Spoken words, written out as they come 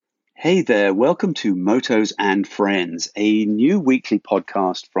Hey there, welcome to Motos and Friends, a new weekly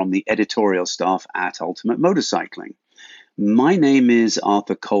podcast from the editorial staff at Ultimate Motorcycling. My name is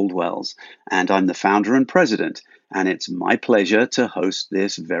Arthur Coldwells, and I'm the founder and president, and it's my pleasure to host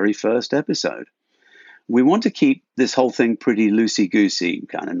this very first episode. We want to keep this whole thing pretty loosey-goosey,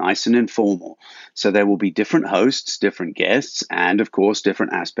 kind of nice and informal, so there will be different hosts, different guests, and of course,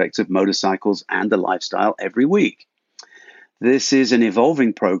 different aspects of motorcycles and the lifestyle every week. This is an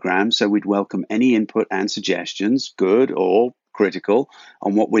evolving program, so we'd welcome any input and suggestions, good or critical,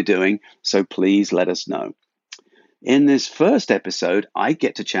 on what we're doing, so please let us know. In this first episode, I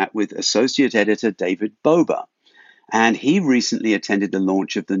get to chat with Associate Editor David Bober, and he recently attended the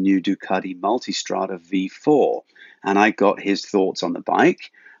launch of the new Ducati Multistrada V4, and I got his thoughts on the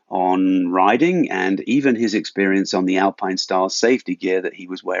bike, on riding, and even his experience on the Alpine style safety gear that he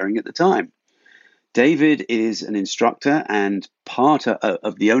was wearing at the time. David is an instructor and part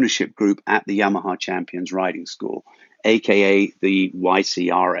of the ownership group at the Yamaha Champions Riding School, aka the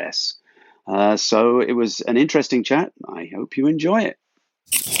YCRS. So it was an interesting chat. I hope you enjoy it.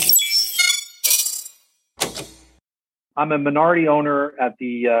 I'm a minority owner at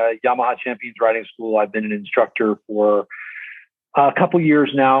the Yamaha Champions Riding School. I've been an instructor for a couple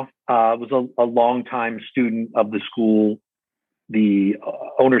years now. I was a long-time student of the school. The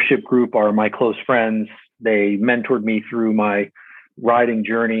ownership group are my close friends. They mentored me through my riding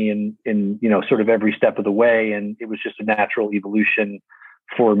journey in sort of every step of the way. And it was just a natural evolution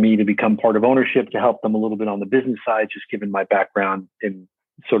for me to become part of ownership, to help them a little bit on the business side, just given my background in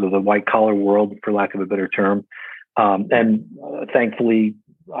sort of the white collar world, for lack of a better term. Thankfully,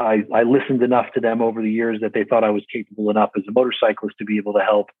 I listened enough to them over the years that they thought I was capable enough as a motorcyclist to be able to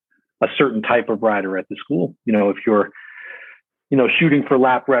help a certain type of rider at the school. If you're shooting for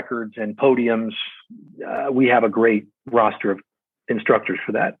lap records and podiums, we have a great roster of instructors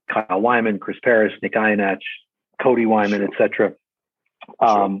for that. Kyle Wyman, Chris Paris, Nick Iannach, Cody Wyman, etc.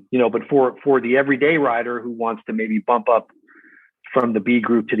 But for the everyday rider who wants to maybe bump up from the B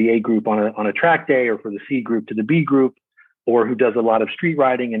group to the A group on a track day, or for the C group to the B group, or who does a lot of street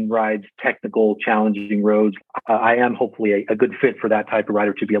riding and rides technical, challenging roads, I am hopefully a good fit for that type of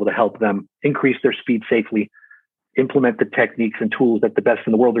rider to be able to help them increase their speed safely, implement the techniques and tools that the best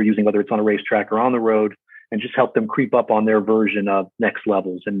in the world are using, whether it's on a racetrack or on the road, and just help them creep up on their version of next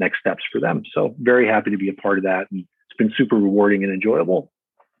levels and next steps for them. So very happy to be a part of that. And it's been super rewarding and enjoyable.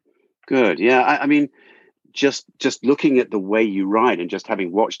 Good. Yeah. I mean, just looking at the way you ride and just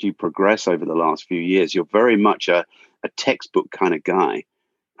having watched you progress over the last few years, you're very much a textbook kind of guy.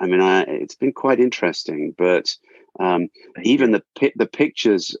 I mean, it's been quite interesting, but even the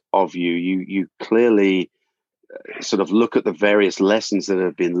pictures of you clearly sort of look at the various lessons that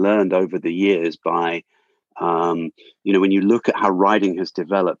have been learned over the years by, when you look at how riding has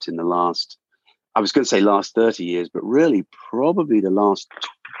developed in the last, I was going to say last 30 years, but really probably the last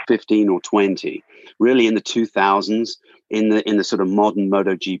 15 or 20, really in the 2000s, in the sort of modern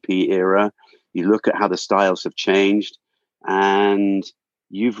MotoGP era. You look at how the styles have changed, and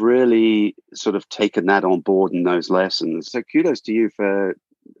you've really sort of taken that on board in those lessons. So kudos to you for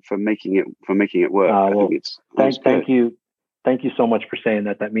making it work. Thank you. Thank you so much for saying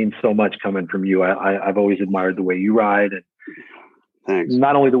that. That means so much coming from you. I've always admired the way you ride, and thanks.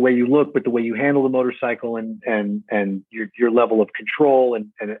 Not only the way you look, but the way you handle the motorcycle and your level of control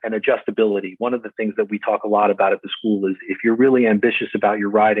and adjustability. One of the things that we talk a lot about at the school is, if you're really ambitious about your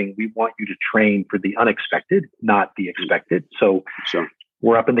riding, we want you to train for the unexpected, not the expected. So sure.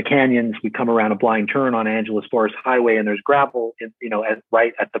 We're up in the canyons. We come around a blind turn on Angeles Forest Highway, and there's gravel,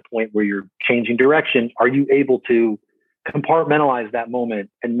 right at the point where you're changing direction. Are you able to compartmentalize that moment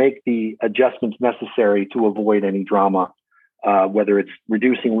and make the adjustments necessary to avoid any drama? Whether it's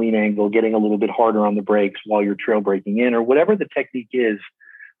reducing lean angle, getting a little bit harder on the brakes while you're trail braking in, or whatever the technique is,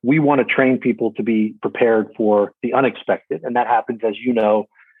 we want to train people to be prepared for the unexpected. And that happens, as you know,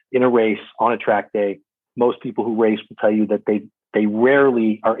 in a race on a track day. Most people who race will tell you that they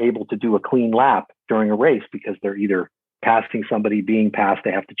rarely are able to do a clean lap during a race because they're either passing somebody, being passed,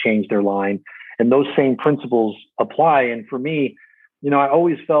 they have to change their line. And those same principles apply. And for me, I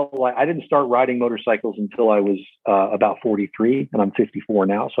always felt like I didn't start riding motorcycles until I was about 43, and I'm 54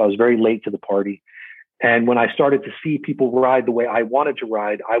 now. So I was very late to the party. And when I started to see people ride the way I wanted to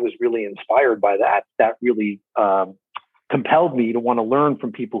ride, I was really inspired by that. That really compelled me to want to learn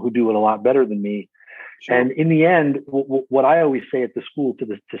from people who do it a lot better than me. Sure. And in the end, what I always say at the school to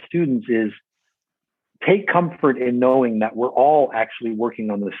students is, take comfort in knowing that we're all actually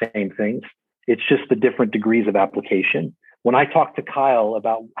working on the same things. It's just the different degrees of application. When I talked to Kyle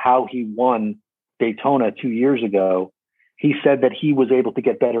about how he won Daytona 2 years ago, he said that he was able to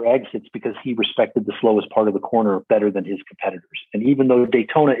get better exits because he respected the slowest part of the corner better than his competitors. And even though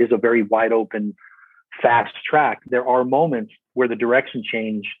Daytona is a very wide open, fast track, there are moments where the direction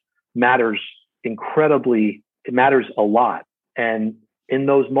change matters incredibly. It matters a lot. And in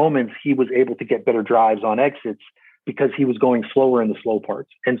those moments, he was able to get better drives on exits because he was going slower in the slow parts.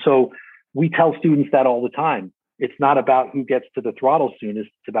 And so we tell students that all the time. It's not about who gets to the throttle soonest.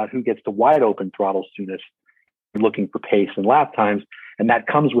 It's about who gets to wide open throttle soonest. You're looking for pace and lap times. And that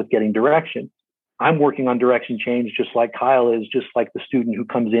comes with getting direction. I'm working on direction change just like Kyle is, just like the student who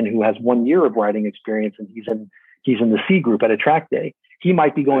comes in who has 1 year of riding experience and he's in the C group at a track day. He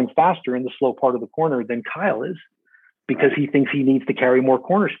might be going faster in the slow part of the corner than Kyle is because he thinks he needs to carry more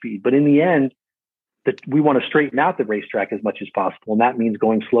corner speed. But in the end, we want to straighten out the racetrack as much as possible. And that means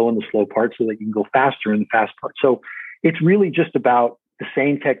going slow in the slow part so that you can go faster in the fast part. So it's really just about the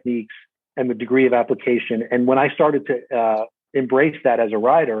same techniques and the degree of application. And when I started to embrace that as a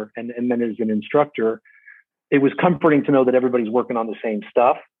rider and then as an instructor, it was comforting to know that everybody's working on the same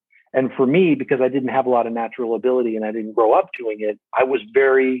stuff. And for me, because I didn't have a lot of natural ability and I didn't grow up doing it, I was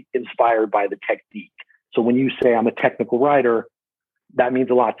very inspired by the technique. So when you say I'm a technical rider, that means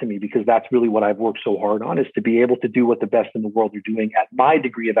a lot to me because that's really what I've worked so hard on, is to be able to do what the best in the world are doing at my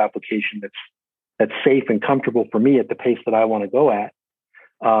degree of application that's safe and comfortable for me at the pace that I want to go at,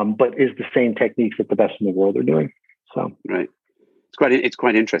 but is the same techniques that the best in the world are doing. So right. It's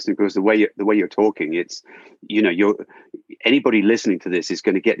quite interesting because the way you're talking, it's, anybody listening to this is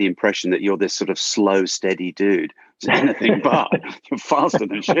going to get the impression that you're this sort of slow, steady dude. It's anything but. You're faster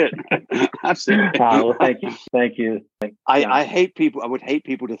than shit. Absolutely. Well, thank you. I hate people. I would hate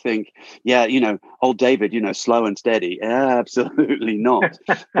people to think, old David, slow and steady. Absolutely not.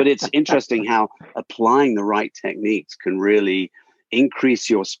 But it's interesting how applying the right techniques can really increase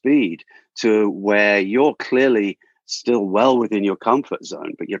your speed to where you're clearly still well within your comfort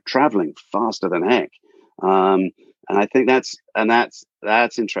zone, but you're traveling faster than heck. And I think that's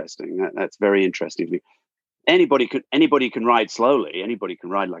interesting. That's very interesting to me. Anybody can ride slowly. Anybody can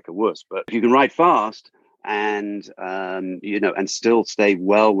ride like a wuss, but if you can ride fast and and still stay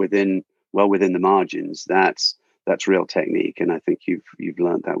well within the margins, that's real technique. And I think you've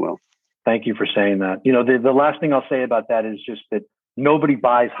learned that well. Thank you for saying that. The last thing I'll say about that is just that nobody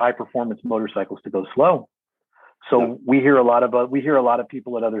buys high performance motorcycles to go slow. So we hear a lot of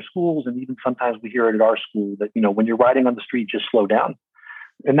people at other schools, and even sometimes we hear it at our school that, when you're riding on the street, just slow down.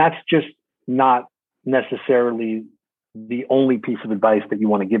 And that's just not necessarily the only piece of advice that you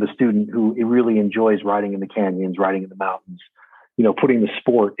want to give a student who really enjoys riding in the canyons, riding in the mountains, putting the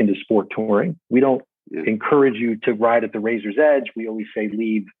sport into sport touring. We don't encourage you to ride at the razor's edge. We always say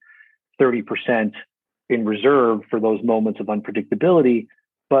leave 30% in reserve for those moments of unpredictability.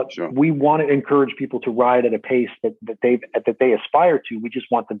 But sure, we want to encourage people to ride at a pace that they aspire to. We just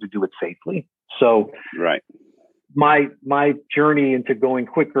want them to do it safely. So right. My journey into going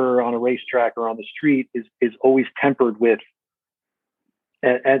quicker on a racetrack or on the street is always tempered with,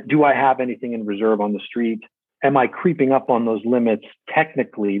 do I have anything in reserve on the street? Am I creeping up on those limits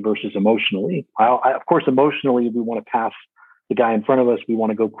technically versus emotionally? Of course, emotionally, we want to pass the guy in front of us. We want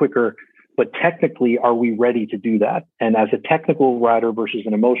to go quicker. But technically, are we ready to do that? And as a technical rider versus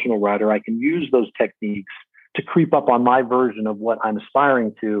an emotional rider, I can use those techniques to creep up on my version of what I'm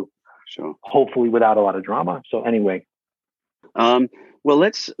aspiring to, sure, hopefully without a lot of drama. So anyway. Well,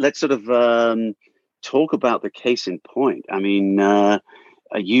 let's sort of talk about the case in point. I mean,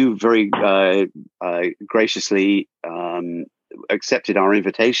 you very graciously accepted our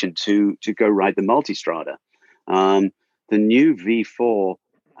invitation to go ride the Multistrada. The new V4.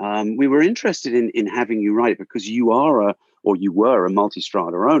 We were interested in having you ride it because you were a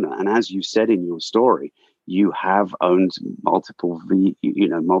Multistrada owner, and as you said in your story, you have owned multiple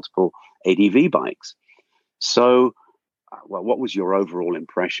ADV bikes. So, what was your overall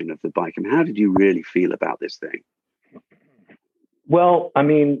impression of the bike, and how did you really feel about this thing? Well, I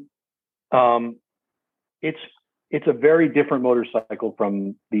mean, it's a very different motorcycle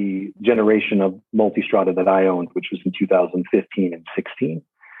from the generation of Multistrada that I owned, which was in 2015 and 16.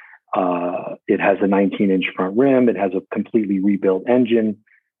 It has a 19-inch front rim. It has a completely rebuilt engine.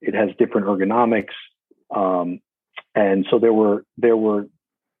 It has different ergonomics, and so there were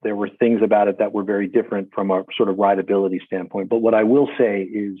things about it that were very different from a sort of rideability standpoint. But what I will say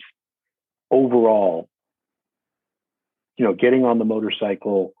is, overall, getting on the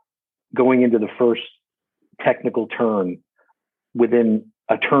motorcycle, going into the first technical turn, within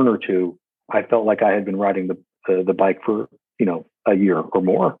a turn or two, I felt like I had been riding the bike for a year or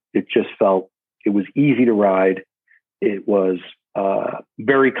more. It just felt, it was easy to ride. It was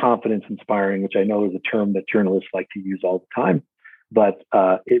very confidence inspiring, which I know is a term that journalists like to use all the time. But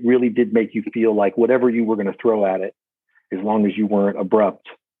it really did make you feel like whatever you were going to throw at it, as long as you weren't abrupt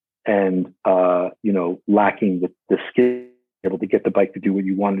and lacking the skill able to get the bike to do what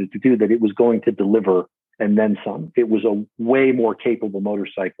you wanted it to do, that it was going to deliver and then some. It was a way more capable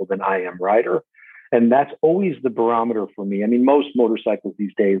motorcycle than I am rider. And that's always the barometer for me. I mean, most motorcycles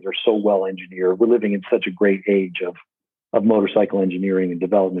these days are so well engineered. We're living in such a great age of motorcycle engineering and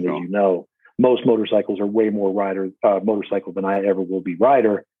development, as you know. Most motorcycles are way more motorcycle than I ever will be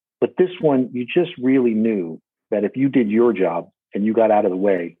rider. But this one, you just really knew that if you did your job and you got out of the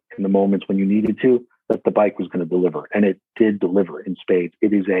way in the moments when you needed to, that the bike was going to deliver. And it did deliver in spades.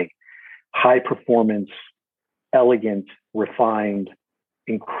 It is a high performance, elegant, refined,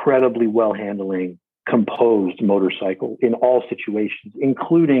 incredibly well handling, composed motorcycle in all situations,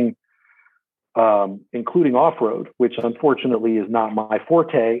 including off-road, which unfortunately is not my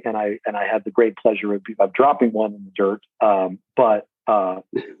forte. And I had the great pleasure of dropping one in the dirt. But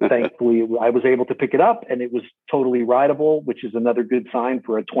thankfully I was able to pick it up and it was totally rideable, which is another good sign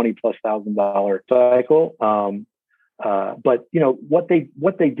for a $20,000+ cycle. But what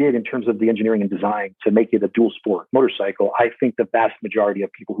they did in terms of the engineering and design to make it a dual sport motorcycle, I think the vast majority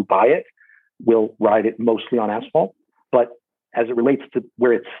of people who buy it will ride it mostly on asphalt. But as it relates to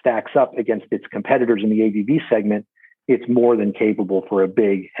where it stacks up against its competitors in the ADV segment, it's more than capable for a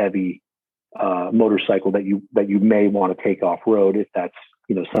big, heavy motorcycle that you may want to take off road if that's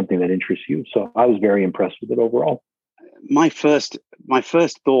something that interests you. So I was very impressed with it overall. My first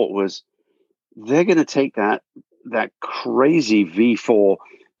thought was they're going to take that crazy V4,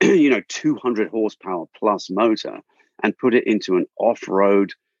 200 horsepower plus motor and put it into an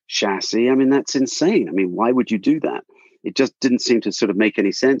off-road chassis. I mean, that's insane. I mean, why would you do that? It just didn't seem to sort of make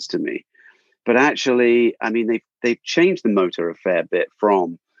any sense to me. But actually, I mean, they've changed the motor a fair bit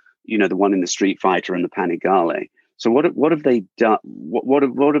from, the one in the Street Fighter and the Panigale. So what have they done? What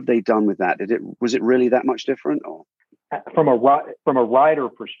have they done with that? Was it really that much different? Or from a rider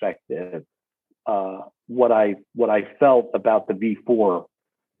perspective, what I felt about the V4,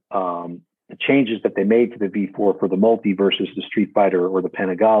 the changes that they made to the V4 for the Multi versus the Street Fighter or the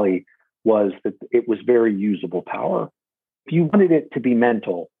Panigale was that it was very usable power. If you wanted it to be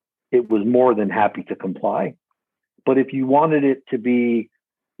mental, it was more than happy to comply. But if you wanted it to be,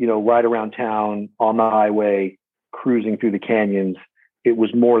 right around town on the highway, cruising through the canyons, it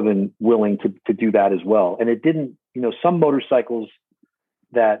was more than willing to do that as well. And it didn't, some motorcycles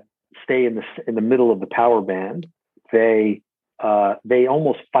that stay in the middle of the power band, they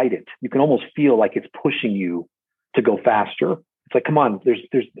almost fight it. You can almost feel like it's pushing you to go faster. It's like, come on,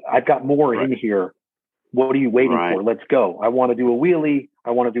 I've got more in here. What are you waiting for? Let's go. I want to do a wheelie.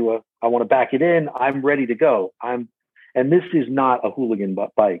 I want to back it in. I'm ready to go. And this is not a hooligan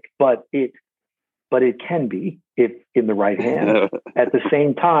bike, but it can be if in the right hand. At the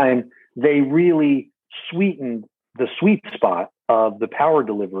same time, they really sweetened the sweet spot of the power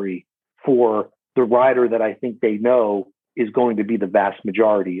delivery for the rider that I think they know is going to be the vast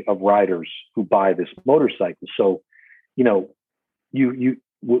majority of riders who buy this motorcycle. So, you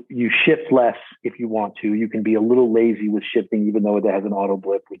shift less if you want to. You can be a little lazy with shifting, even though it has an auto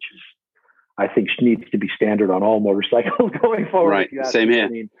blip, which is, I think, needs to be standard on all motorcycles going forward. Right. Same here. I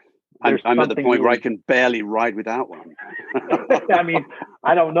mean, I'm at the point where I can barely ride without one. I mean,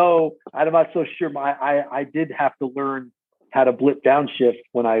 I don't know. I'm not so sure. I did have to learn how to blip downshift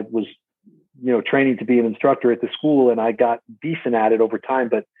when I was, training to be an instructor at the school, and I got decent at it over time.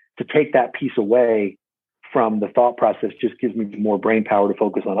 But to take that piece away from the thought process just gives me more brain power to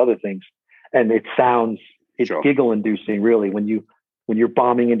focus on other things. And it's sure. Giggle inducing, really, when you're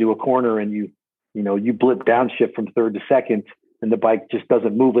bombing into a corner and you blip downshift from third to second and the bike just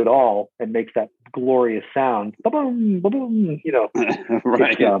doesn't move at all and makes that glorious sound. Ba-boom, ba-boom,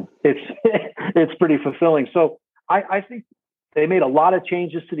 right. It's pretty fulfilling. So I think they made a lot of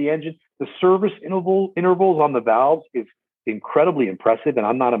changes to the engine. The service intervals on the valves is incredibly impressive. And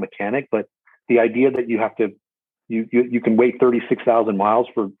I'm not a mechanic, but the idea that you have to, you can wait 36,000 miles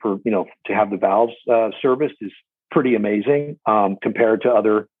for to have the valves serviced is pretty amazing compared to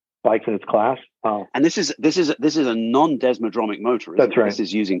other bikes in its class. And this is a non-desmodromic motor. That's right. This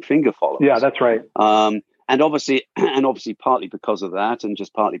is using finger followers. Yeah, that's right. And obviously partly because of that, and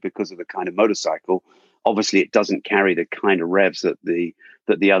just partly because of the kind of motorcycle, obviously it doesn't carry the kind of revs that the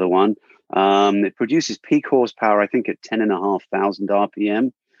other one. It produces peak horsepower, I think, at 10,500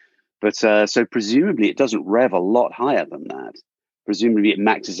 RPM. But so presumably it doesn't rev a lot higher than that. Presumably it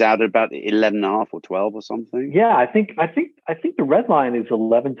maxes out at about 11.5 or 12 or something. Yeah, I think the red line is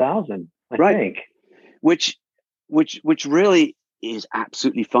 11,000. I think. Which really, is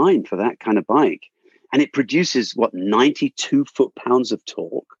absolutely fine for that kind of bike. And it produces, what, 92 foot-pounds of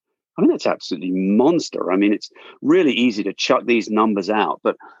torque? I mean, that's absolutely monster. I mean, it's really easy to chuck these numbers out,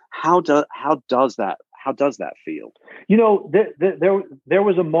 but how does that feel? You know, there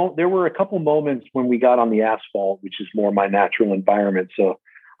were a couple moments when we got on the asphalt, which is more my natural environment, so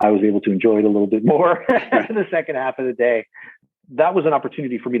I was able to enjoy it a little bit more in the second half of the day. That was an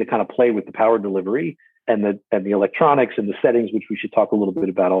opportunity for me to kind of play with the power delivery and the electronics and the settings, which we should talk a little bit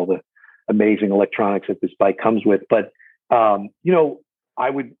about, all the amazing electronics that this bike comes with. But you know,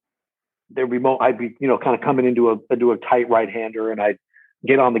 I'd be, you know, kind of coming into a tight right-hander, and I'd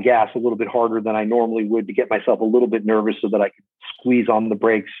get on the gas a little bit harder than I normally would to get myself a little bit nervous so that I could squeeze on the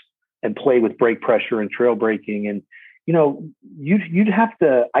brakes and play with brake pressure and trail braking. And, you know, you'd have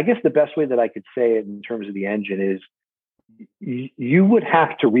to, I guess the best way that I could say it in terms of the engine is you would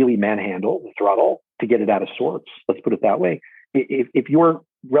have to really manhandle the throttle to get it out of sorts. Let's put it that way. If you're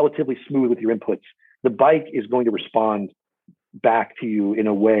relatively smooth with your inputs, the bike is going to respond back to you in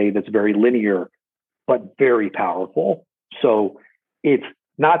a way that's very linear, but very powerful. So it's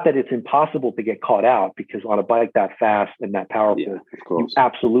not that it's impossible to get caught out, because on a bike that fast and that powerful, you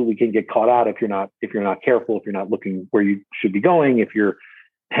absolutely can get caught out if you're not careful, if you're not looking where you should be going, if you're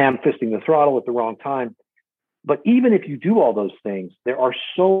ham-fisting the throttle at the wrong time. But even if you do all those things, there are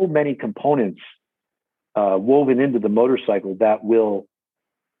so many components woven into the motorcycle that will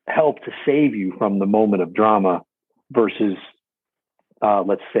help to save you from the moment of drama versus,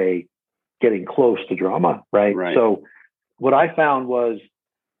 let's say, getting close to drama, right? So what I found was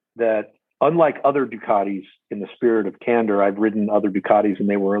that, unlike other Ducatis, in the spirit of candor, I've ridden other Ducatis and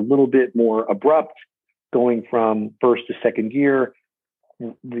they were a little bit more abrupt, going from first to second gear.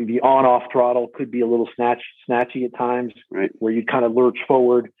 The on-off throttle could be a little snatchy at times, where you kind of lurch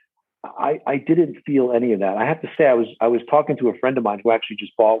forward. I didn't feel any of that. I have to say, I was talking to a friend of mine who actually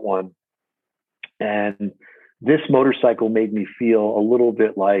just bought one, and this motorcycle made me feel a little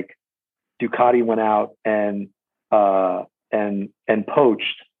bit like Ducati went out and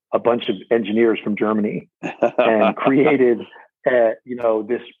poached a bunch of engineers from Germany and created, you know,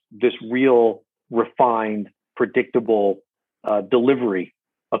 this real refined, predictable delivery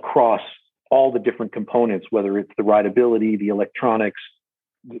across all the different components, whether it's the rideability, the electronics,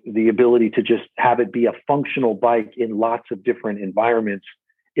 the ability to just have it be a functional bike in lots of different environments.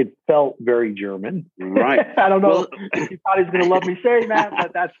 It felt very German. Right. I don't know if Ducati's going to love me saying that,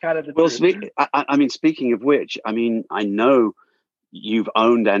 but that's kind of the truth. I mean, speaking of which, I mean, I know you've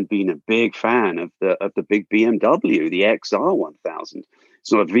owned and been a big fan of the big BMW, the XR 1000.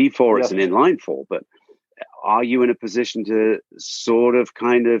 It's not a V4, it's an inline four, but are you in a position to sort of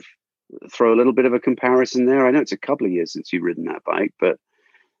kind of throw a little bit of a comparison there? I know it's a couple of years since you've ridden that bike, but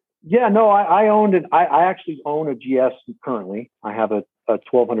yeah, no, I owned it. I actually own a GS currently. I have a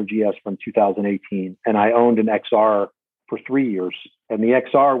 1200 GS from 2018, and I owned an XR for 3 years. And the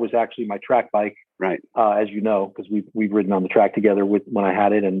XR was actually my track bike, as you know, because we've ridden on the track together when I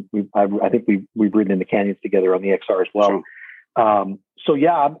had it, and I think we've ridden in the canyons together on the XR as well. Sure. So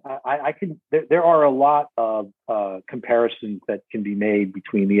yeah, I can. There are a lot of comparisons that can be made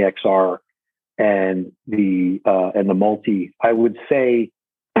between the XR and the Multi. I would say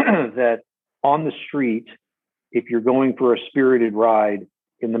that on the street, if you're going for a spirited ride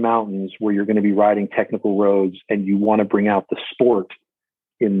in the mountains where you're going to be riding technical roads and you want to bring out the sport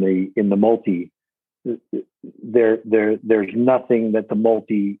in the Multi, there's nothing that the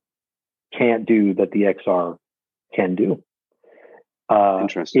Multi can't do that the XR can do.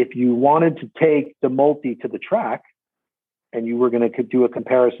 Interesting. If you wanted to take the Multi to the track and you were going to do a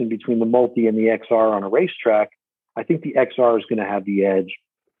comparison between the Multi and the XR on a racetrack, I think the XR is going to have the edge,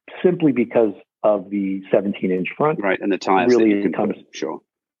 simply because of the 17-inch front, and the tires. Really, that you can put, sure.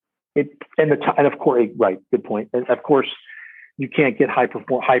 And of course, good point. And of course, you can't get hyper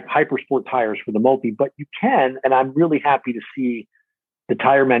sport tires for the Multi, but you can. And I'm really happy to see the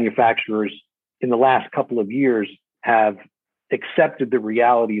tire manufacturers in the last couple of years have accepted the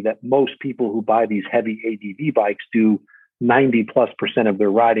reality that most people who buy these heavy ADV bikes do 90+% of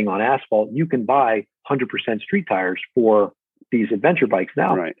their riding on asphalt. You can buy 100% street tires for these adventure bikes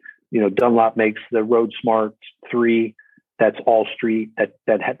now. You know, Dunlop makes the Road Smart 3. That's all street.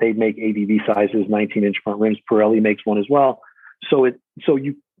 That they make ADV sizes, 19-inch front rims. Pirelli makes one as well. So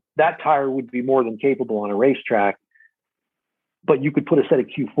that tire would be more than capable on a racetrack. But you could put a set of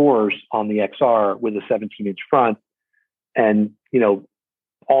Q4s on the XR with a 17-inch front, and you know,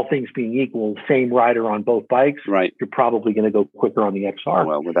 all things being equal, same rider on both bikes, you're probably going to go quicker on the XR.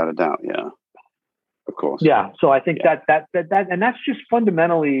 Well, without a doubt, yeah. Of course. Yeah. So I think that and that's just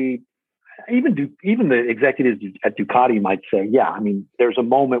fundamentally, even the executives at Ducati might say, yeah, I mean, there's a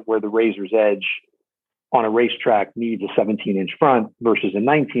moment where the Razor's Edge on a racetrack needs a 17-inch front versus a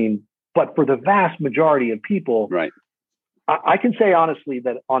 19. But for the vast majority of people, right. I can say honestly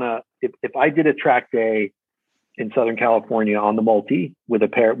that if I did a track day in Southern California on the multi with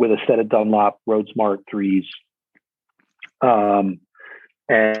a set of Dunlop Road Smart 3s,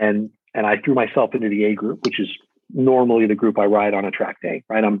 and I threw myself into the A group, which is normally the group I ride on a track day,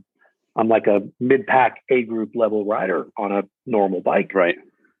 right? I'm like a mid-pack A group level rider on a normal bike. Right.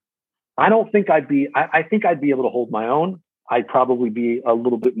 I don't think I think I'd be able to hold my own. I'd probably be a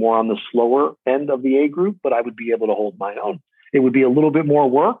little bit more on the slower end of the A group, but I would be able to hold my own. It would be a little bit more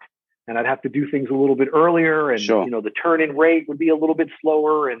work, and I'd have to do things a little bit earlier, and sure. The turn-in rate would be a little bit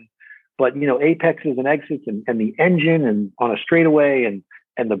slower, but apexes and exits and the engine and on a straightaway and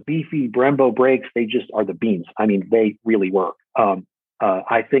the beefy Brembo brakes, they just are the beans. I mean, they really work.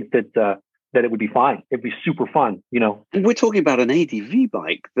 I think that it would be fine. It'd be super fun, And we're talking about an ADV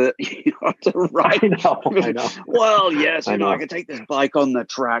bike that you have to ride. I know. Well, yes, I can take this bike on the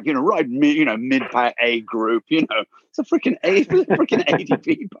track, ride mid-pack A group, it's a freaking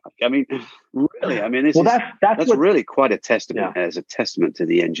ADV bike. I mean, really, that's really quite a testament as a testament to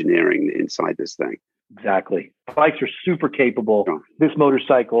the engineering inside this thing. Exactly. Bikes are super capable. Oh. This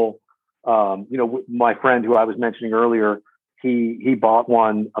motorcycle, my friend who I was mentioning earlier, he bought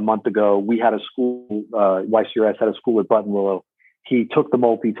one a month ago. We had a school, YCRS had a school at Buttonwillow. He took the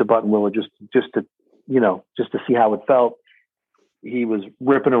multi to Buttonwillow just to see how it felt. He was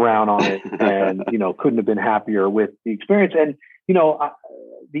ripping around on it and, couldn't have been happier with the experience. And,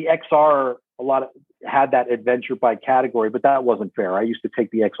 the XR, had that adventure bike category, but that wasn't fair. I used to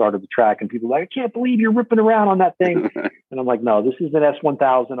take the XR to the track and people were like, I can't believe you're ripping around on that thing. And I'm like, no, this is an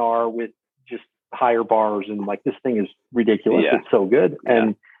S1000R with just higher bars. And like, this thing is ridiculous. Yeah. It's so good.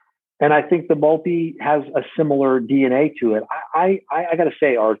 Yeah. And I think the multi has a similar DNA to it. I got to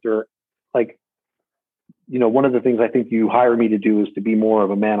say, Arthur, like, one of the things I think you hire me to do is to be more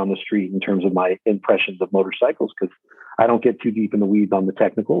of a man on the street in terms of my impressions of motorcycles, because I don't get too deep in the weeds on the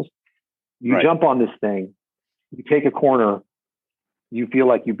technicals. You right. jump on this thing, you take a corner, you feel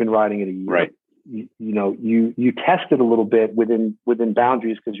like you've been riding it a year. Right. You test it a little bit within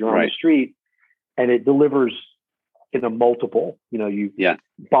boundaries because you're on right. the street, and it delivers in a multiple. You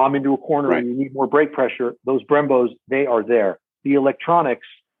bomb into a corner right. and you need more brake pressure. Those Brembos, they are there. The electronics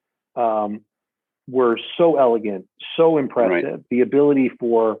were so elegant, so impressive. Right. The ability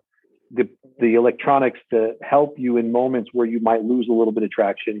for the electronics to help you in moments where you might lose a little bit of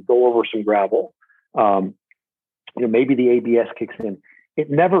traction, go over some gravel. Maybe the ABS kicks in. It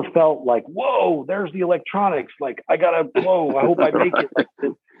never felt like, whoa, there's the electronics. Like I hope I make it.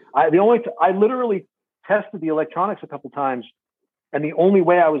 Like I literally tested the electronics a couple times, and the only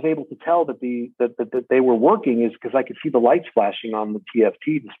way I was able to tell that they were working is because I could see the lights flashing on the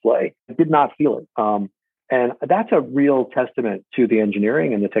TFT display. I did not feel it. And that's a real testament to the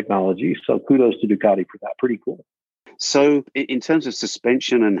engineering and the technology. So kudos to Ducati for that. Pretty cool. So in terms of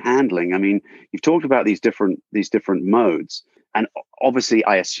suspension and handling, I mean, you've talked about these different modes. And obviously,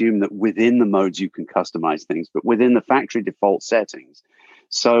 I assume that within the modes, you can customize things, but within the factory default settings.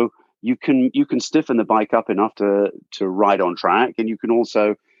 So you can stiffen the bike up enough to ride on track, and you can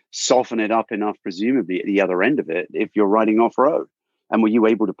also soften it up enough, presumably, at the other end of it, if you're riding off-road. And were you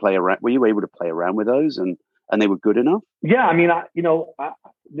able to play around with those, and they were good enough? Yeah, I mean,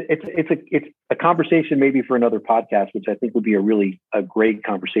 it's a conversation maybe for another podcast, which I think would be a great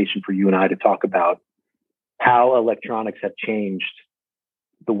conversation for you and I to talk about how electronics have changed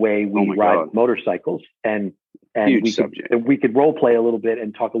the way we ride motorcycles, and we could role play a little bit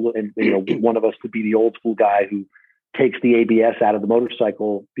and talk a little. And one of us could be the old school guy who takes the ABS out of the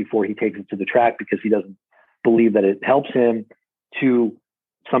motorcycle before he takes it to the track because he doesn't believe that it helps him, to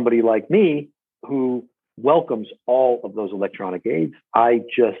somebody like me who welcomes all of those electronic aids. I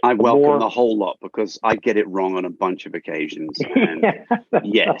welcome the whole lot because I get it wrong on a bunch of occasions. And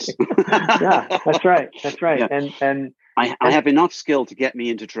yes. Yeah, that's right. That's right. Yeah. And I have enough skill to get me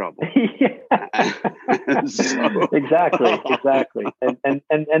into trouble. Exactly.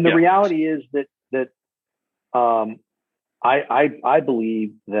 And the reality is that I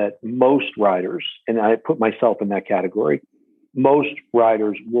believe that most riders, and I put myself in that category, most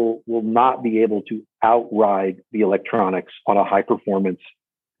riders will not be able to outride the electronics on a high performance,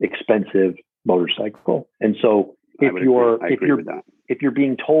 expensive motorcycle. And so if you're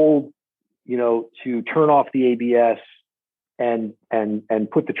being told, to turn off the ABS and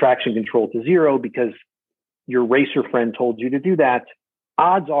put the traction control to 0 because your racer friend told you to do that,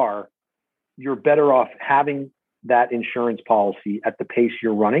 odds are you're better off having that insurance policy at the pace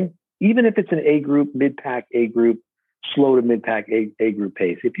you're running even if it's an A group, mid pack A group, slow to mid pack A group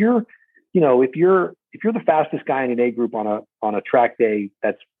pace. If you're the fastest guy in an A group on a track day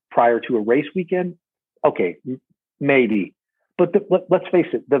that's prior to a race weekend, okay, maybe. But let's face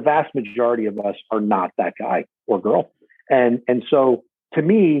it, the vast majority of us are not that guy or girl. And so to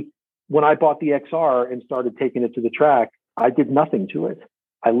me, when I bought the XR and started taking it to the track, I did nothing to it.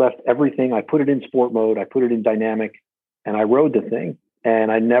 I left everything. I put it in sport mode. I put it in dynamic, and I rode the thing.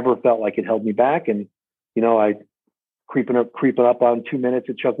 And I never felt like it held me back. And, I creeping up on 2 minutes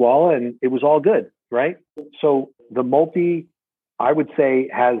at Chuckwalla, and it was all good, right? So the Multi, I would say,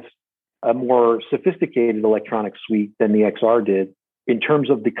 has a more sophisticated electronic suite than the XR did in terms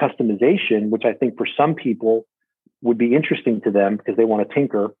of the customization, which I think for some people would be interesting to them because they want to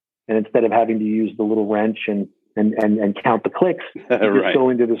tinker. And instead of having to use the little wrench and count the clicks, you just go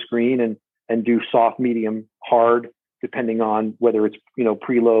into the screen and do soft, medium, hard, depending on whether it's,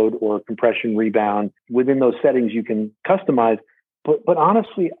 preload or compression rebound. Within those settings, you can customize. But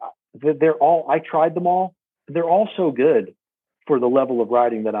honestly, I tried them all. They're all so good for the level of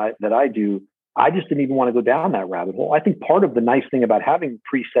riding that I do. I just didn't even want to go down that rabbit hole. I think part of the nice thing about having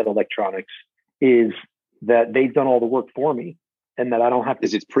preset electronics is that they've done all the work for me, and that I don't have to.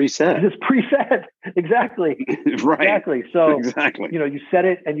 It's preset. It's preset. Exactly. Right. Exactly. So, exactly. You set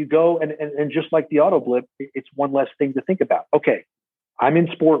it and you go, and just like the auto blip, it's one less thing to think about. Okay, I'm in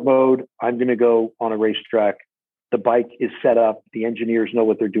sport mode. I'm going to go on a racetrack. The bike is set up. The engineers know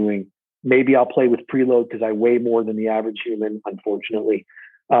what they're doing. Maybe I'll play with preload because I weigh more than the average human, unfortunately.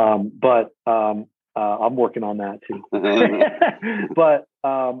 But I'm working on that too. But,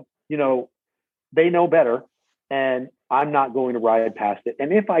 they know better, and I'm not going to ride past it.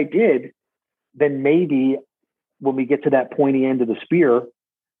 And if I did, then maybe when we get to that pointy end of the spear,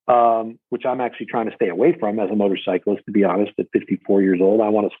 which I'm actually trying to stay away from as a motorcyclist, to be honest, at 54 years old, I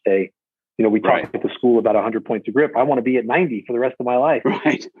want to stay, we talk at the school about 100 points of grip. I want to be at 90 for the rest of my life.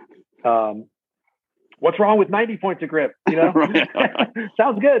 Right. What's wrong with 90 points of grip?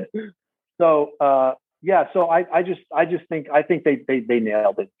 Sounds good. So, so I just think they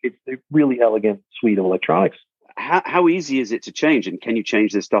nailed it. It's a really elegant suite of electronics. How easy is it to change? And can you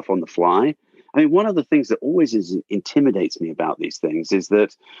change this stuff on the fly? I mean, one of the things that always intimidates me about these things is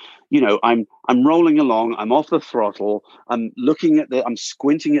that, I'm rolling along, I'm off the throttle, I'm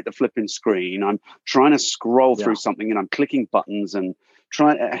squinting at the flipping screen, I'm trying to scroll through something, and I'm clicking buttons and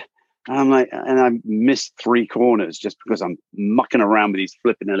I missed 3 corners just because I'm mucking around with these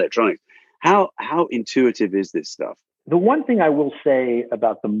flipping electronics. How intuitive is this stuff? The one thing I will say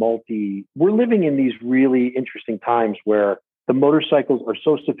about the Multi, we're living in these really interesting times where the motorcycles are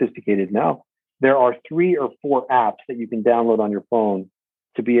so sophisticated now. There are 3 or 4 apps that you can download on your phone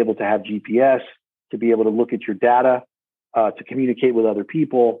to be able to have GPS, to be able to look at your data, to communicate with other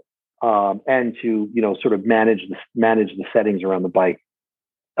people, and to sort of manage the settings around the bike.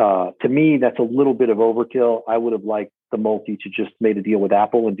 To me, that's a little bit of overkill. I would have liked the Multi to just made a deal with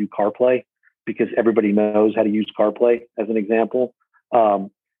Apple and do CarPlay, because everybody knows how to use CarPlay as an example.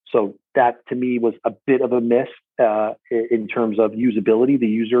 So that to me was a bit of a miss in terms of usability, the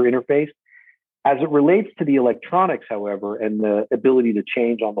user interface. As it relates to the electronics, however, and the ability to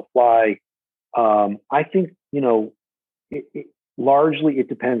change on the fly, I think, largely it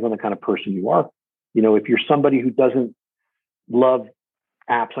depends on the kind of person you are. If you're somebody who doesn't love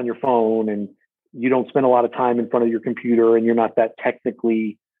apps on your phone and you don't spend a lot of time in front of your computer and you're not that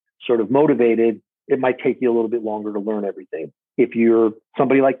technically sort of motivated, it might take you a little bit longer to learn everything. If you're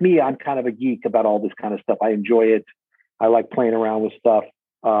somebody like me, I'm kind of a geek about all this kind of stuff. I enjoy it. I like playing around with stuff.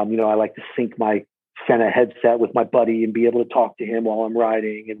 I like to sync my Sena headset with my buddy and be able to talk to him while I'm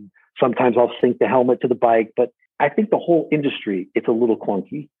riding. And sometimes I'll sync the helmet to the bike. But I think the whole industry, it's a little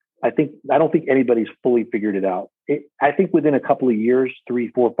clunky. I don't think anybody's fully figured it out. I think within a couple of years, 3,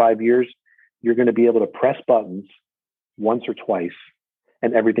 4, 5 years, you're going to be able to press buttons once or twice,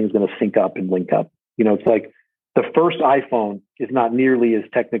 and everything's going to sync up and link up. It's like the first iPhone is not nearly as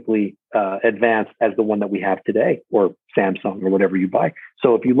technically advanced as the one that we have today, or Samsung, or whatever you buy.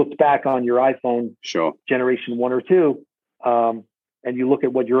 So if you look back on your iPhone, generation 1 or 2, and you look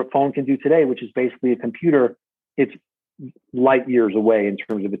at what your phone can do today, which is basically a computer, it's light years away in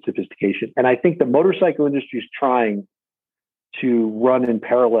terms of its sophistication. And I think the motorcycle industry is trying to run in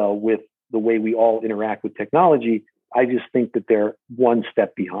parallel with the way we all interact with technology. I just think that they're one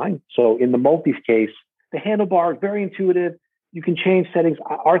step behind. So in the Multi's case, the handlebar is very intuitive. You can change settings.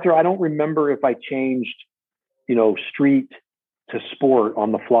 Arthur, I don't remember if I changed, street to sport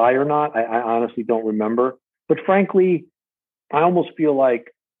on the fly or not. I honestly don't remember. But frankly, I almost feel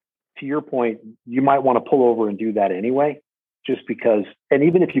like, to your point, you might want to pull over and do that anyway. just because, and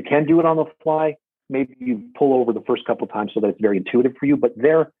even if you can do it on the fly, maybe you pull over the first couple of times so that it's very intuitive for you. But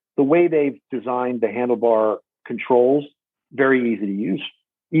the way they've designed the handlebar controls, very easy to use,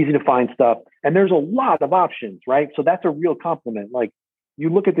 easy to find stuff. And there's a lot of options, right? So that's a real compliment. Like, you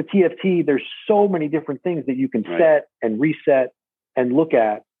look at the TFT, there's so many different things that you can set and reset and look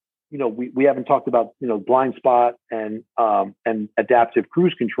at. You know, we haven't talked about, you know, blind spot and adaptive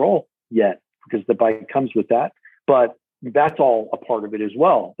cruise control yet, because the bike comes with that. But that's all a part of it as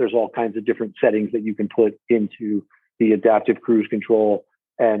well. There's all kinds of different settings that you can put into the adaptive cruise control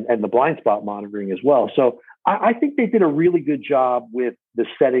and the blind spot monitoring as well. So I think they did a really good job with the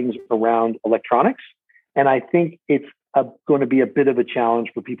settings around electronics. And I think it's going to be a bit of a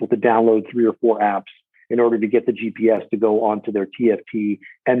challenge for people to download 3 or 4 apps in order to get the GPS to go onto their TFT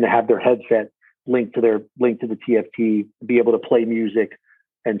and to have their headset linked to the TFT, be able to play music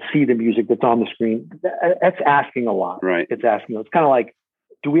and see the music that's on the screen. That's asking a lot. Right. It's asking. It's kind of like,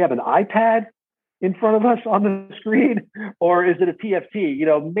 do we have an iPad in front of us on the screen, or is it a TFT? You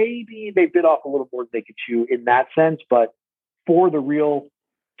know, maybe they bit off a little more than they could chew in that sense, but for the real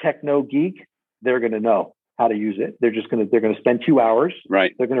techno geek, they're going to know how to use it. They're going to spend 2 hours.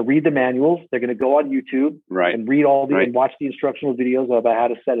 Right. They're going to read the manuals. They're going to go on YouTube and read and watch the instructional videos about how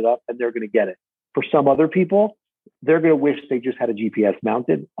to set it up, and they're going to get it. For some other people, they're going to wish they just had a GPS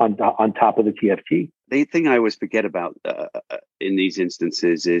mounted on top of the TFT. The thing I always forget about in these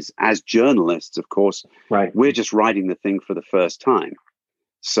instances is, as journalists, of course, we're just writing the thing for the first time.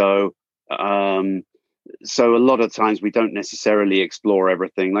 So a lot of times we don't necessarily explore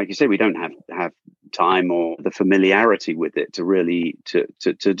everything. Like you say, we don't have time or the familiarity with it to really to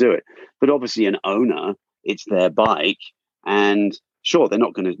do it. But obviously, an owner, it's their bike, and sure, they're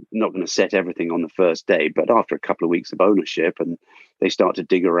not going to set everything on the first day, but after a couple of weeks of ownership, and they start to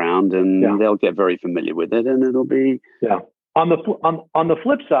dig around, and they'll get very familiar with it, and it'll be On the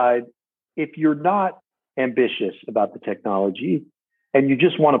flip side, if you're not ambitious about the technology and you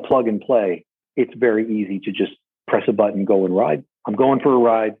just want to plug and play, it's very easy to just press a button, go and ride. I'm going for a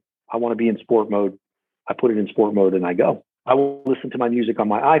ride. I want to be in sport mode. I put it in sport mode and I go. I will listen to my music on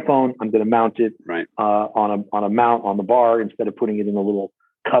my iPhone. I'm going to mount it on a mount on the bar instead of putting it in a little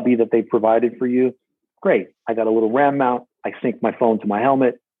cubby that they provided for you. Great. I got a little RAM mount. I sync my phone to my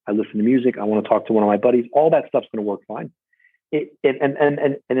helmet. I listen to music. I want to talk to one of my buddies. All that stuff's going to work fine. And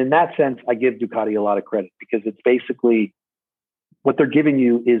in that sense, I give Ducati a lot of credit, because it's basically what they're giving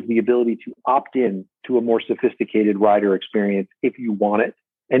you is the ability to opt in to a more sophisticated rider experience if you want it.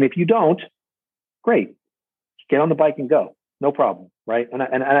 And if you don't, great. Get on the bike and go. No problem. Right. And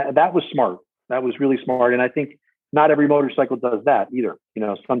that was smart. That was really smart. And I think not every motorcycle does that either. You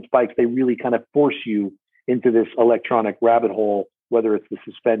know, some bikes, they really kind of force you into this electronic rabbit hole, whether it's the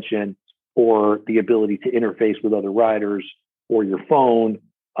suspension or the ability to interface with other riders or your phone.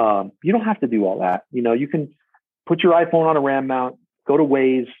 You don't have to do all that. You know, you can put your iPhone on a RAM mount, go to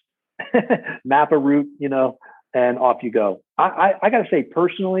Waze, map a route, you know, and off you go. I got to say,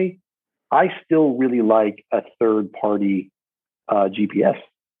 personally, I still really like a third-party GPS.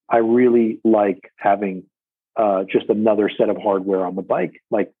 I really like having just another set of hardware on the bike.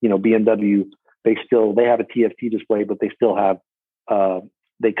 Like, you know, BMW, they have a TFT display, but they still have,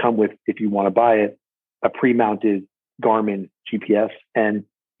 they come with, if you want to buy it, a pre-mounted Garmin GPS. And,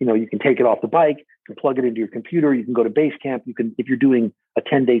 you know, you can take it off the bike, you can plug it into your computer, you can go to base camp. You can, if you're doing a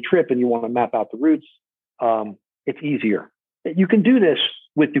 10-day trip and you want to map out the routes, it's easier. You can do this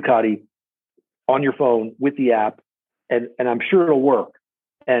with Ducati on your phone with the app, and I'm sure it'll work.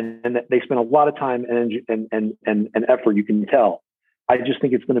 And they spend a lot of time and effort. You can tell. I just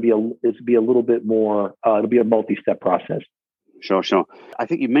think it's going to be a little bit more. It'll be a multi-step process. Sure. I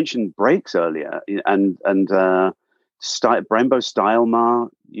think you mentioned brakes earlier, and Brembo Stylmar,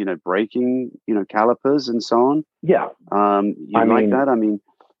 you know, braking, you know, calipers and so on. Yeah. That? I mean,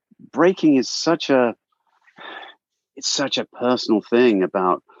 braking is such a personal thing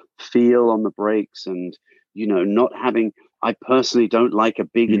about feel on the brakes, and, you know, not having. I personally don't like a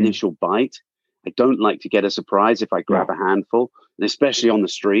big initial bite. I don't like to get a surprise if I grab a handful, and especially on the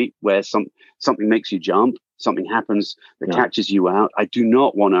street where something makes you jump, something happens that catches you out. I do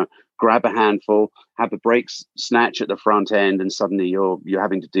not want to grab a handful, have the brakes snatch at the front end, and suddenly you're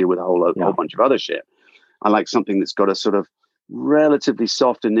having to deal with a whole bunch of other shit. I like something that's got a sort of relatively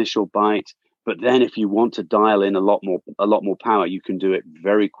soft initial bite, but then if you want to dial in a lot more power, you can do it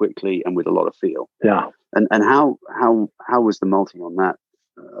very quickly and with a lot of feel. Yeah. And how was the multi on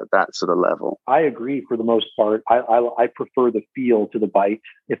that sort of level? I agree for the most part. I prefer the feel to the bite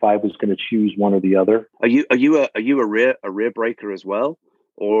if I was going to choose one or the other. Are you a rear breaker as well,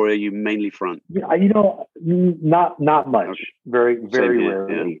 or are you mainly front? Yeah, you know, Not much. Okay. Very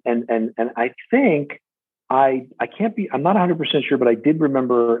rarely. Yeah. And I think I'm not 100% sure, but I did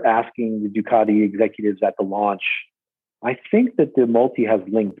remember asking the Ducati executives at the launch. I think that the multi has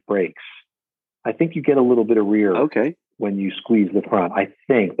linked brakes. I think you get a little bit of rear when you squeeze the front, I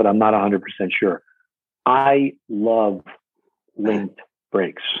think, but I'm not 100% sure. I love linked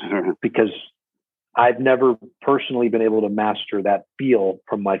brakes because I've never personally been able to master that feel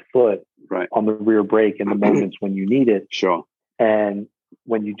from my foot on the rear brake in the moments when you need it. Sure. And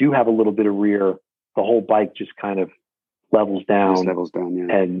when you do have a little bit of rear, the whole bike just kind of levels down.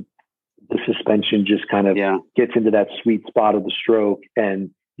 And the suspension just kind of gets into that sweet spot of the stroke, and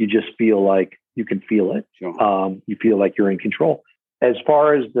you just feel like you can feel it. Sure. You feel like you're in control. As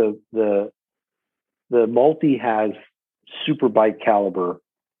far as the multi has super bike caliber,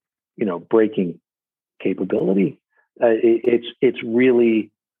 braking capability. It's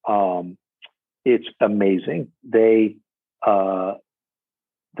really it's amazing. They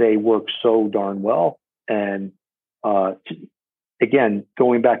work so darn well, and again,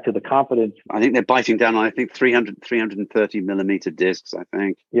 going back to the confidence, I think they're biting down on 330 millimeter discs. I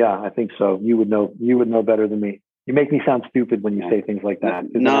think. Yeah, I think so. You would know better than me. You make me sound stupid when you say things like that.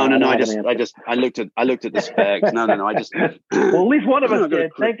 No. I looked at the specs. No. I just. Well, at least one of us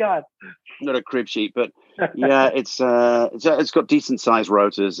did. Thank God. Not a crib sheet, but yeah, it's got decent sized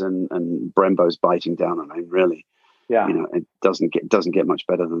rotors, and Brembo's biting down on it. Really. Yeah. It doesn't get much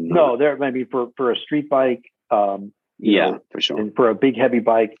better than that. No, there maybe for a street bike. For sure. And for a big heavy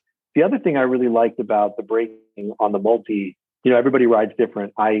bike, the other thing I really liked about the braking on the multi, everybody rides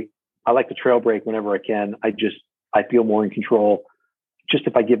different. I like to trail brake whenever I can. I feel more in control. Just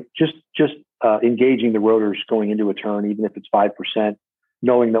if I give engaging the rotors going into a turn, even if it's 5%,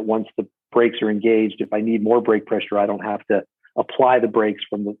 knowing that once the brakes are engaged, if I need more brake pressure, I don't have to apply the brakes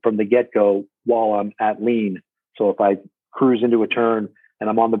from the get-go while I'm at lean. So if I cruise into a turn and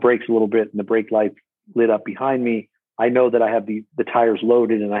I'm on the brakes a little bit and the brake light lit up behind me, I know that I have the tires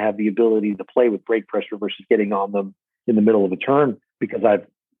loaded and I have the ability to play with brake pressure versus getting on them in the middle of a turn because I've,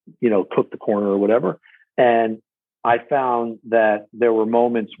 cooked the corner or whatever. And I found that there were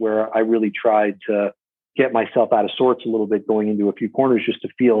moments where I really tried to get myself out of sorts a little bit going into a few corners just to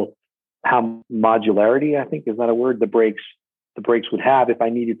feel how modularity, I think, is that a word, the brakes would have if I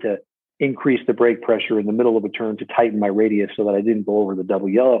needed to increase the brake pressure in the middle of a turn to tighten my radius so that I didn't go over the double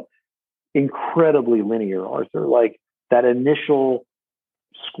yellow. Incredibly linear, Arthur. Like that initial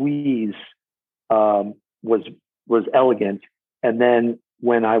squeeze was elegant. And then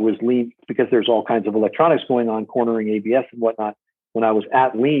when I was lean, because there's all kinds of electronics going on, cornering ABS and whatnot, when I was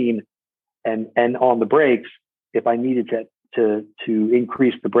at lean and on the brakes, if I needed to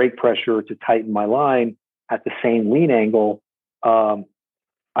increase the brake pressure to tighten my line at the same lean angle,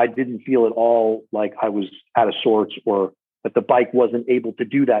 I didn't feel at all like I was out of sorts or that the bike wasn't able to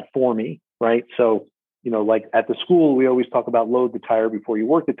do that for me, right? So, like at the school, we always talk about load the tire before you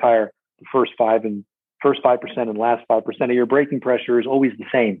work the tire. The first 5% and last 5% of your braking pressure is always the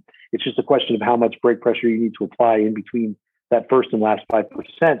same. It's just a question of how much brake pressure you need to apply in between that first and last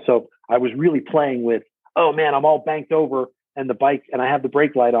 5%. So I was really playing with, oh man, I'm all banked over and the bike and I have the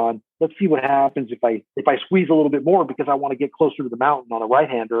brake light on. Let's see what happens if I squeeze a little bit more because I want to get closer to the mountain on a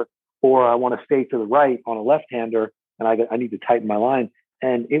right-hander, or I want to stay to the right on a left-hander and I need to tighten my line.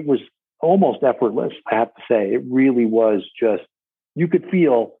 And it was almost effortless, I have to say. It really was just, you could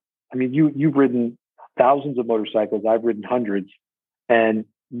feel, I mean, you've ridden thousands of motorcycles, I've ridden hundreds. And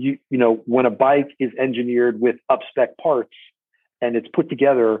when a bike is engineered with up-spec parts and it's put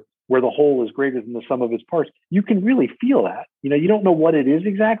together where the whole is greater than the sum of its parts, you can really feel that. You don't know what it is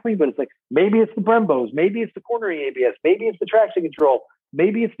exactly, but it's like, maybe it's the Brembos, maybe it's the cornering ABS, maybe it's the traction control,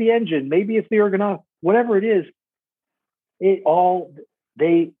 maybe it's the engine, maybe it's the ergonomics, whatever it is.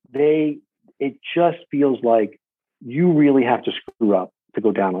 It just feels like you really have to screw up to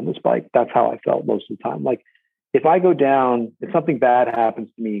go down on this bike. That's how I felt most of the time. Like if I go down, if something bad happens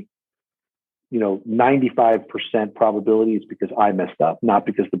to me, 95% probability is because I messed up, not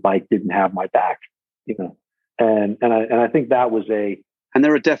because the bike didn't have my back, and I think that was and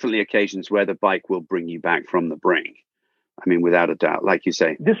there are definitely occasions where the bike will bring you back from the brink. I mean, without a doubt, like you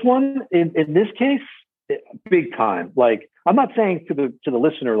say, this one in this case, big time. Like I'm not saying to the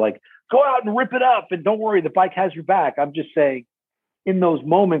listener, like, go out and rip it up and don't worry, the bike has your back. I'm just saying in those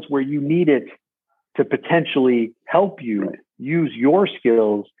moments where you need it to potentially help you use your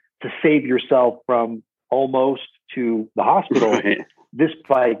skills to save yourself from almost to the hospital, this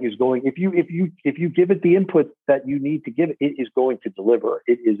bike is going, if you give it the input that you need to give it, it is going to deliver.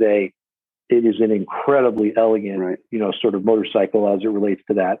 It is an incredibly elegant, sort of motorcycle as it relates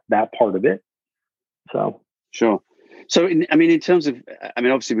to that part of it. So Sure. So, in terms of,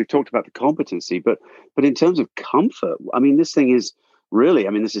 obviously we've talked about the competency, but in terms of comfort, this thing is really,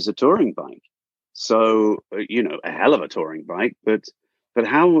 this is a touring bike. So, a hell of a touring bike, but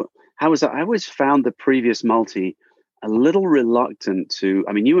how is that? I always found the previous multi a little reluctant to,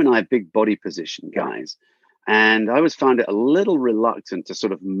 you and I are big body position guys, and I always found it a little reluctant to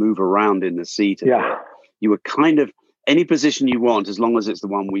sort of move around in the seat. Yeah. You were kind of any position you want, as long as it's the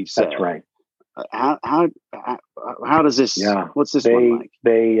one we've set. That's right. How does this? Yeah. What's this one like?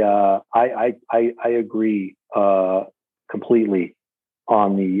 I agree completely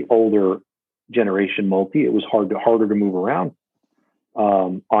on the older generation multi. It was harder to move around.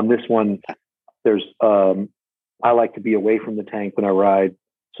 On this one, there's I like to be away from the tank when I ride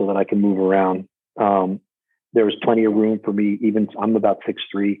so that I can move around. There was plenty of room for me. Even I'm about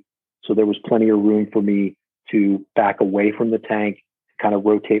 6'3", so there was plenty of room for me to back away from the tank, kind of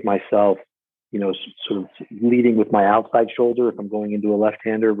rotate myself. Sort of leading with my outside shoulder if I'm going into a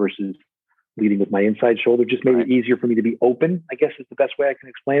left-hander versus leading with my inside shoulder. Just made it easier for me to be open, I guess is the best way I can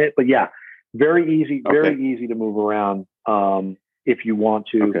explain it. But yeah, very easy to move around if you want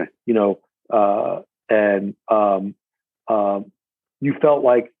to. Okay. You felt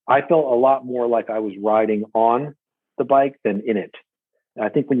like I felt a lot more like I was riding on the bike than in it. And I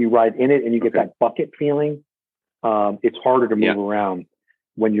think when you ride in it and you get that bucket feeling, it's harder to move around.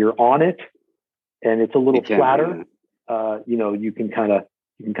 When you're on it, and it's a little flatter, you can kind of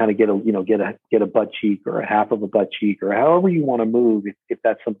get a butt cheek or a half of a butt cheek or however you want to move if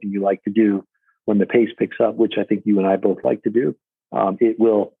that's something you like to do when the pace picks up, which I think you and I both like to do. It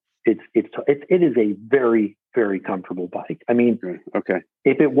is a very, very comfortable bike.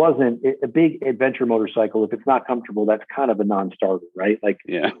 If it wasn't a big adventure motorcycle, if it's not comfortable, that's kind of a non-starter, right?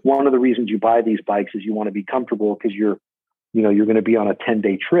 One of the reasons you buy these bikes is you want to be comfortable because you're going to be on a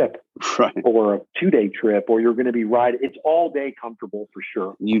 10-day trip, right, or a 2-day trip, or you're going to be riding. It's all day comfortable for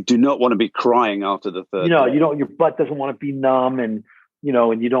sure. You do not want to be crying after the third day. Your butt doesn't want to be numb, and you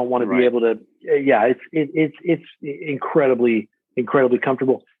don't want to be able to. Yeah, it's incredibly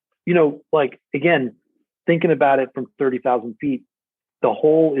comfortable. Again, thinking about it from 30,000 feet, the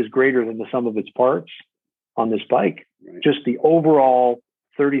whole is greater than the sum of its parts on this bike. Right. Just the overall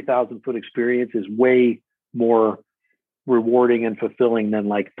 30,000 foot experience is way more rewarding and fulfilling than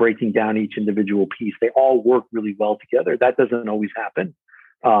breaking down each individual piece. They all work really well together. That doesn't always happen.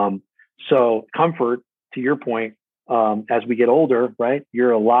 So comfort, to your point, as we get older, right?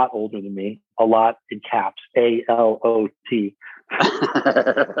 You're a lot older than me. A lot in caps, ALOT.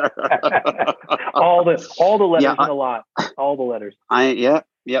 all the letters in a lot. All the letters.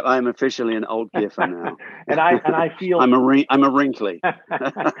 I'm officially an old giffer now. and I feel I'm a wrinkly.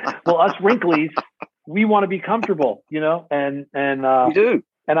 Well, us wrinklies, we want to be comfortable, and we do.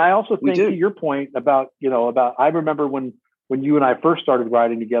 And I also think to your point about I remember when you and I first started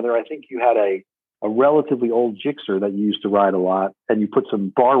riding together, I think you had a relatively old Gixxer that you used to ride a lot, and you put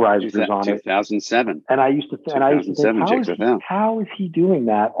some bar risers on it. 2007. And I used to think, how is he doing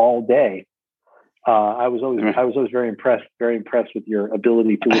that all day? I was always very impressed with your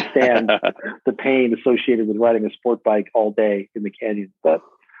ability to withstand the pain associated with riding a sport bike all day in the canyon. But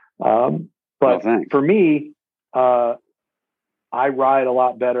for me, I ride a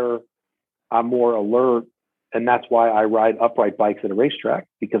lot better. I'm more alert. And that's why I ride upright bikes at a racetrack,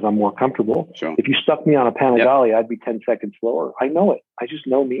 because I'm more comfortable. Sure. If you stuck me on a Panigale, I'd be 10 seconds slower. I know it. I just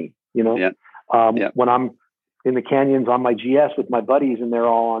know me, When I'm in the canyons on my GS with my buddies and they're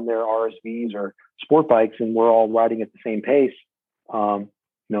all on their RSVs or sport bikes and we're all riding at the same pace,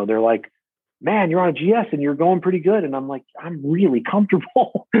 they're like, man, you're on a GS and you're going pretty good. And I'm like, I'm really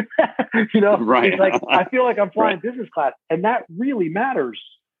comfortable. Right. It's like, I feel like I'm flying business class, and that really matters.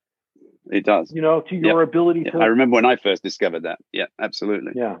 It does. To your ability to. I remember when I first discovered that. Yeah,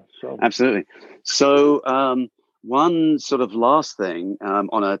 absolutely. Yeah. So. Absolutely. So one sort of last thing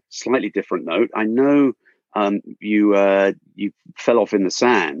on a slightly different note. I know you fell off in the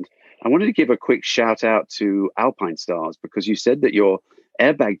sand. I wanted to give a quick shout out to Alpinestars, because you said that your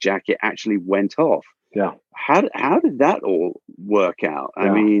airbag jacket actually went off. Yeah. How did that all work out?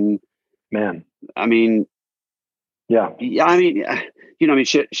 Yeah.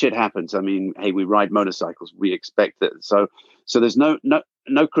 Shit happens. Hey, we ride motorcycles. We expect that. So there's no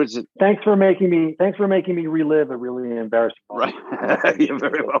criticism. Thanks for making me relive a really embarrassing moment. Right. You're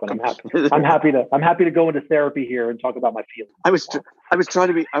very welcome. I'm happy to go into therapy here and talk about my feelings. I was trying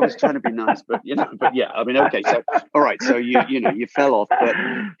to be nice, but yeah. Okay. So all right. So you fell off, but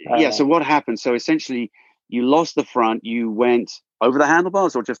yeah. So what happened? So essentially, you lost the front. You went over the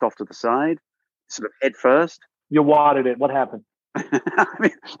handlebars or just off to the side, sort of head first. You wadded it. What happened? I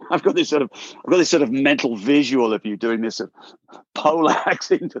mean, I've got this sort of mental visual of you doing this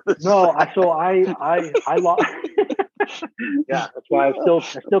poleaxe into the No, I lost. Yeah, that's why I still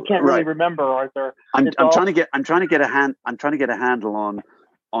can't really remember, Arthur. I'm trying to get a handle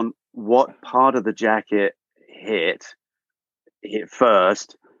on what part of the jacket hit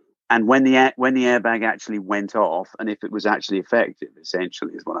first, and when the airbag actually went off, and if it was actually effective.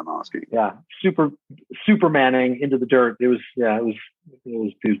 Essentially, is what I'm asking. Yeah, Supermaning into the dirt. It was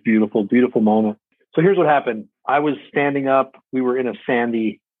beautiful moment. So here's what happened. I was standing up. We were in a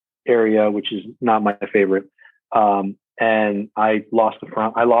sandy area, which is not my favorite. And I lost the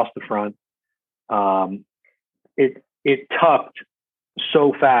front. It tucked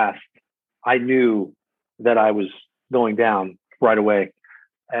so fast. I knew that I was going down right away.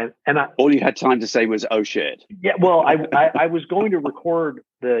 And all you had time to say was, "Oh shit!" Yeah, well, I was going to record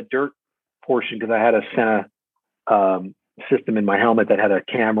the dirt portion because I had a Sena system in my helmet that had a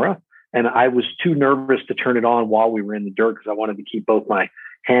camera, and I was too nervous to turn it on while we were in the dirt because I wanted to keep both my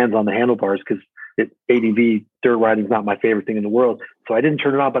hands on the handlebars because ADV dirt riding is not my favorite thing in the world. So I didn't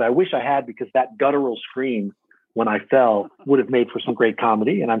turn it on, but I wish I had, because that guttural scream when I fell would have made for some great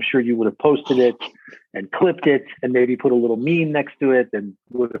comedy. And I'm sure you would have posted it and clipped it and maybe put a little meme next to it and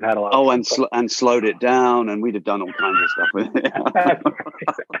would have had a lot of and slowed it down, and we'd have done all kinds of stuff with it.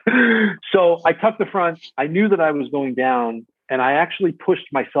 So I tucked the front. I knew that I was going down, and I actually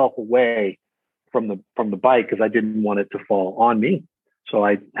pushed myself away from the bike because I didn't want it to fall on me. So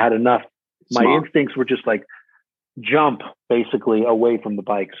I had enough. Smart. My instincts were just like jump basically away from the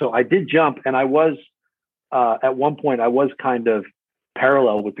bike. So I did jump, and I was at one point I was kind of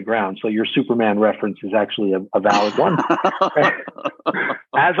parallel with the ground. So your Superman reference is actually a valid one.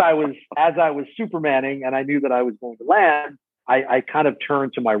 As I was Supermaning and I knew that I was going to land, I kind of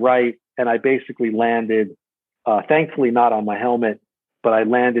turned to my right, and I basically landed, thankfully not on my helmet, but I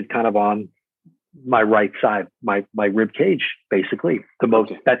landed kind of on my right side, my rib cage, basically.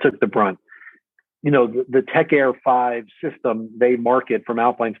 That took the brunt. You know, the Tech Air 5 system, they market from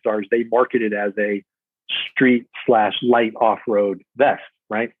Alpine Stars, they market it as a street/light off-road vest,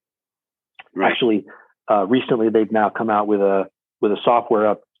 right? Actually, recently they've now come out with a software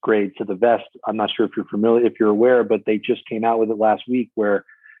upgrade to the vest. I'm not sure if you're aware, but they just came out with it last week, where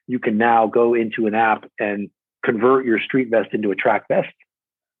you can now go into an app and convert your street vest into a track vest.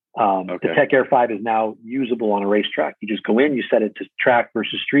 The Tech Air 5 is now usable on a racetrack. You just go in, you set it to track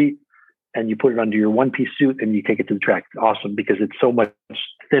versus street, and you put it under your one-piece suit and you take it to the track. It's awesome because it's so much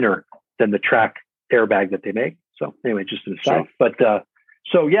thinner than the track airbag that they make. So anyway, just an aside. Sure. But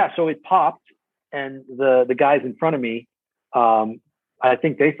so it popped, and the guys in front of me, I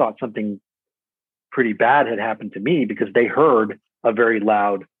think they thought something pretty bad had happened to me because they heard a very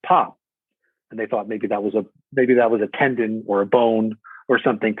loud pop, and they thought maybe that was a tendon or a bone or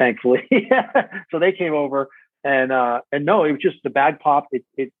something. Thankfully, so they came over, and no, it was just the bag popped.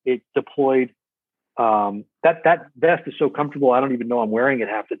 It deployed. That vest is so comfortable. I don't even know I'm wearing it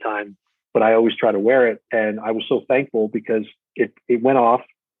half the time, but I always try to wear it. And I was so thankful because it went off.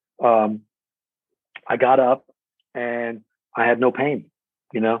 I got up and I had no pain,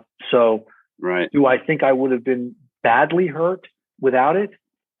 you know? So right. Do I think I would have been badly hurt without it?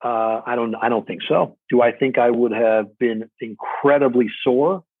 I don't think so. Do I think I would have been incredibly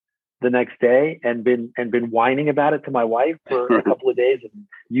sore the next day and been whining about it to my wife for a couple of days and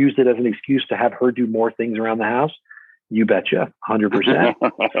used it as an excuse to have her do more things around the house? You betcha, 100%.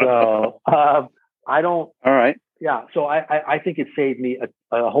 So I don't. All right. Yeah. So I think it saved me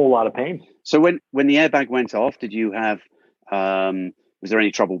a whole lot of pain. So when the airbag went off, did you have? Was there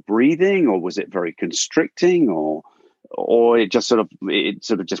any trouble breathing, or was it very constricting, or it just sort of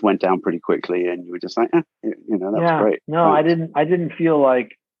just went down pretty quickly, and you were just like, that was great. No, I didn't feel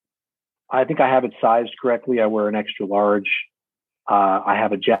like. I think I have it sized correctly. I wear an extra large. I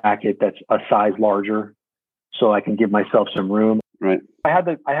have a jacket that's a size larger, so I can give myself some room. Right. I had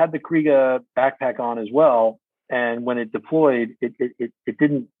the Kriega backpack on as well, and when it deployed, it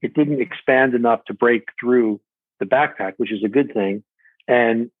didn't expand enough to break through the backpack, which is a good thing,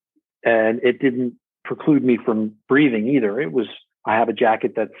 and it didn't preclude me from breathing either. I have a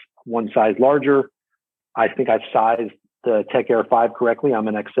jacket that's one size larger. I think I've sized the Tech Air 5 correctly. I'm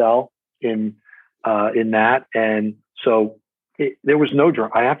an XL in that, and so there was no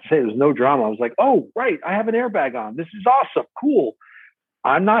drama. I have to say, there was no drama. I was like, oh, right, I have an airbag on. This is awesome. Cool.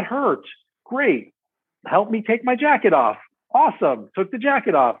 I'm not hurt. Great. Help me take my jacket off. Awesome. Took the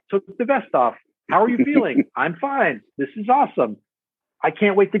jacket off. Took the vest off. How are you feeling? I'm fine. This is awesome. I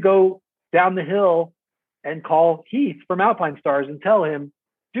can't wait to go down the hill and call Heath from Alpine Stars and tell him,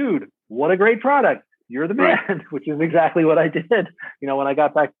 dude, what a great product. you're the Right. man, which is exactly what I did. When I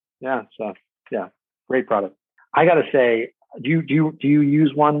got back. Yeah. So yeah, great product. I got to say, do you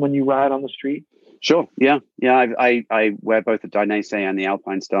use one when you ride on the street? Sure. Yeah. Yeah. I wear both the Dainese and the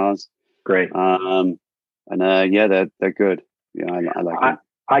Alpine Stars. Great. And yeah, they're good. Yeah, I like them.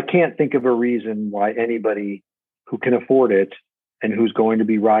 I can't think of a reason why anybody who can afford it and who's going to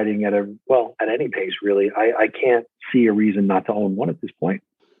be riding at any pace, really, I can't see a reason not to own one at this point.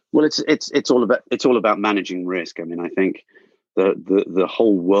 Well, it's all about managing risk. I mean, I think the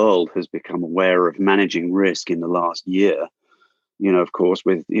whole world has become aware of managing risk in the last year. Of course,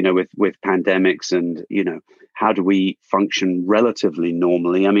 with pandemics and, how do we function relatively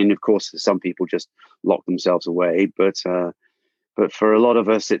normally? I mean, of course, some people just lock themselves away, but for a lot of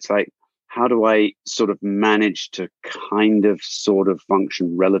us, it's like, how do I sort of manage to kind of sort of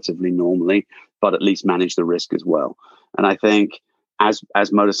function relatively normally, but at least manage the risk as well? And I think as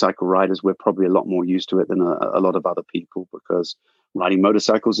motorcycle riders, we're probably a lot more used to it than a lot of other people, because riding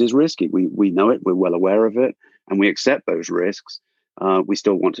motorcycles is risky. We know it, we're well aware of it, and we accept those risks. We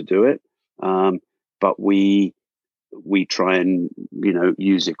still want to do it, but we try and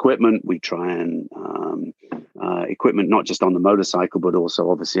use equipment. We try and equipment not just on the motorcycle, but also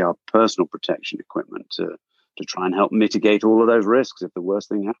obviously our personal protection equipment to try and help mitigate all of those risks if the worst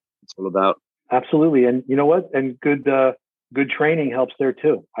thing happens. It's all about absolutely, and you know what? And good training helps there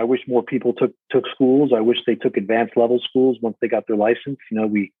too. I wish more people took schools. I wish they took advanced level schools once they got their license.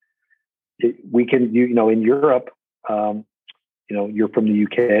 We can in Europe. You're from the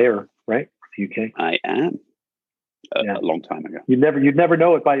UK, or right? The UK. I am. A long time ago. You'd never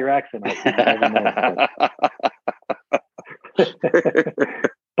know it by your accent.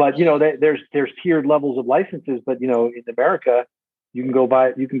 But there's tiered levels of licenses. But in America, you can go buy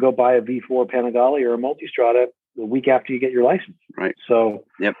a V4 Panigale or a Multistrada the week after you get your license. Right. So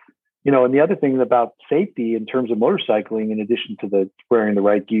yep. And the other thing about safety in terms of motorcycling, in addition to the wearing the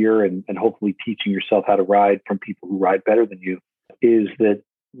right gear and hopefully teaching yourself how to ride from people who ride better than you, is that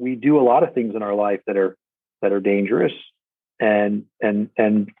we do a lot of things in our life that are dangerous, and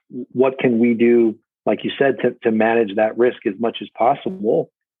what can we do, like you said, to manage that risk as much as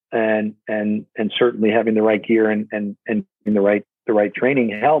possible, and certainly having the right gear and the right training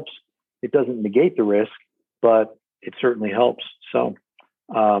helps. It doesn't negate the risk, but it certainly helps. So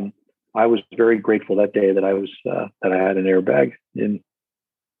I was very grateful that day that I had an airbag in.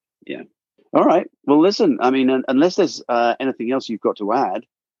 Yeah. All right. Well, listen, I mean, unless there's anything else you've got to add,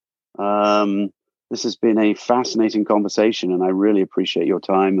 this has been a fascinating conversation, and I really appreciate your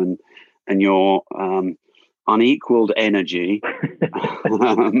time and your unequaled energy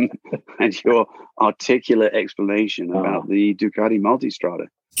and your articulate explanation about the Ducati Multistrada.